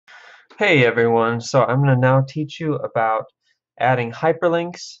Hey everyone, so I'm going to now teach you about adding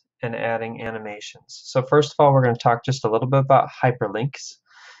hyperlinks and adding animations. So first of all, we're going to talk just a little bit about hyperlinks.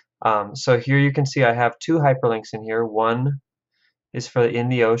 So here you can see I have two hyperlinks in here. One is for in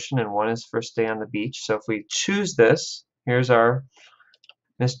the ocean and one is for stay on the beach. So if we choose this, here's our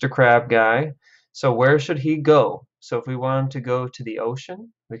Mr. Crab guy. So where should he go? So if we want him to go to the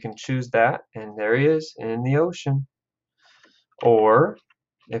ocean, we can choose that, and there he is in the ocean. Or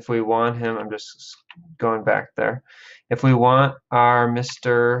if we want him, I'm just going back there. If we want our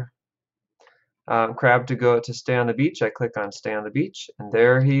Mr. Crab to stay on the beach, I click on stay on the beach, and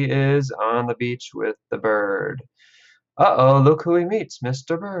there he is on the beach with the bird. Uh-oh, look who he meets,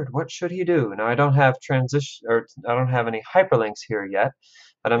 Mr. Bird. What should he do? Now I don't have transition, or I don't have any hyperlinks here yet,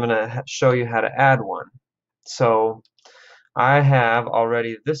 but I'm going to show you how to add one. So I have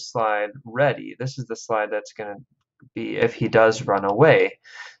already this slide ready. This is the slide that's going to be if he does run away.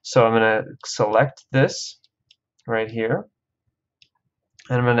 So I'm going to select this right here,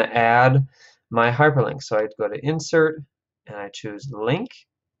 and I'm going to add my hyperlink. So I go to Insert, and I choose Link,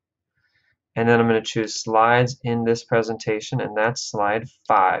 and then I'm going to choose Slides in this presentation, and that's slide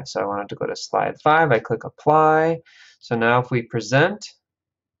 5. So I wanted to go to slide 5. I click Apply. So now if we present,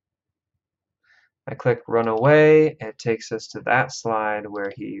 I click Run Away. It takes us to that slide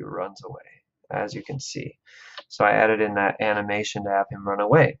where he runs away, as you can see. So I added in that animation to have him run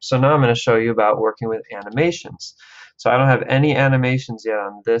away. So now I'm going to show you about working with animations. So I don't have any animations yet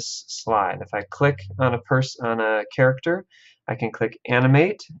on this slide. If I click on a character, I can click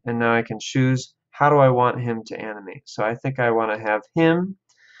Animate, and now I can choose how do I want him to animate. So I think I want to have him,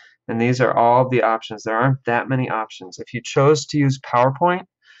 and these are all the options. There aren't that many options. If you chose to use PowerPoint,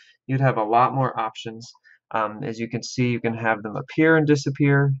 you'd have a lot more options. As you can see, you can have them appear and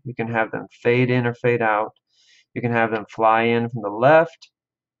disappear. You can have them fade in or fade out. You can have them fly in from the left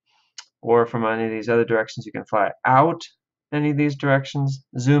or from any of these other directions. You can fly out any of these directions,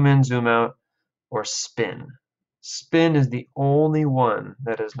 zoom in, zoom out, or spin. Spin is the only one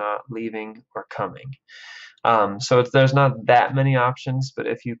that is not leaving or coming. So there's not that many options, but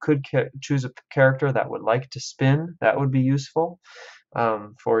if you could choose a character that would like to spin, that would be useful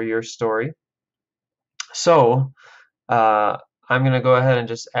for your story. So I'm going to go ahead and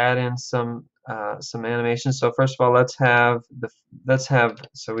just add in some animation. So first of all,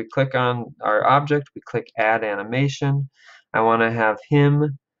 so we click on our object, we click Add Animation. I want to have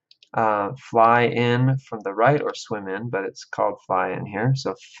him fly in from the right, or swim in, but it's called fly in here.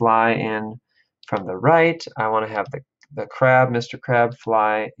 So fly in from the right. I want to have the crab, Mr. Crab,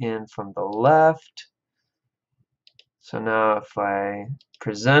 fly in from the left. So now if I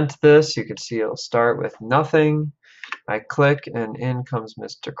present this, you can see it'll start with nothing. I click and in comes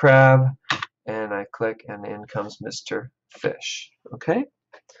Mr. Crab, and I click and in comes Mr. Fish. Okay?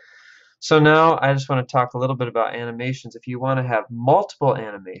 So now I just want to talk a little bit about animations. If you want to have multiple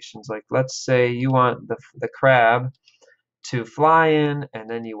animations, like let's say you want the crab to fly in and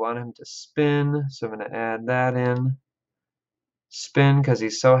then you want him to spin, so I'm going to add that in. Spin because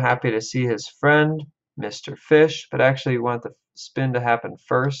he's so happy to see his friend, Mr. Fish, but actually you want the spin to happen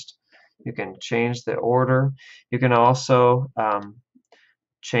first. You can change the order. You can also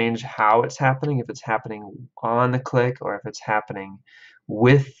change how it's happening, if it's happening on the click or if it's happening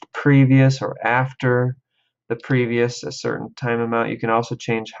with previous or after the previous a certain time amount. You can also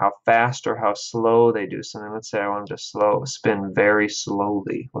change how fast or how slow they do something. Let's say I want them to spin very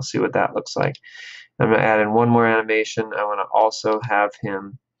slowly. We'll see what that looks like. I'm going to add in one more animation. I want to also have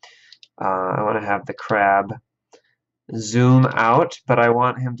him, I want to have the crab zoom out, but I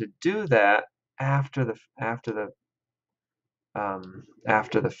want him to do that after the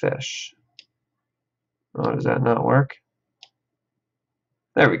fish. Oh, does that not work?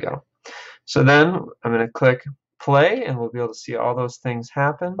 There we go. So then I'm going to click play, and we'll be able to see all those things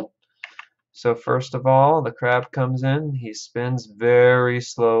happen. So first of all, the crab comes in, he spins very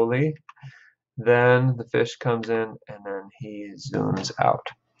slowly. Then the fish comes in, and then he zooms out.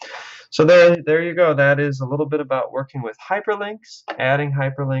 So there you go. That is a little bit about working with hyperlinks, adding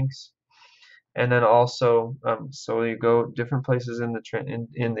hyperlinks, and then also so you go different places in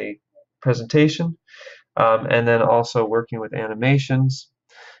the presentation, and then also working with animations.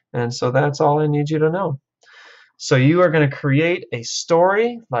 And so that's all I need you to know. So you are going to create a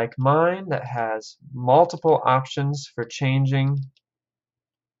story like mine that has multiple options for changing.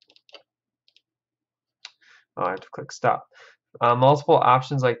 Oh, I have to click stop. Multiple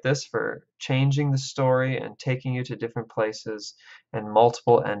options like this for changing the story and taking you to different places, and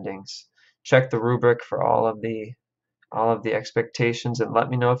multiple endings. Check the rubric for all of the expectations and let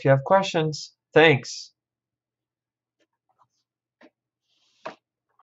me know if you have questions. Thanks.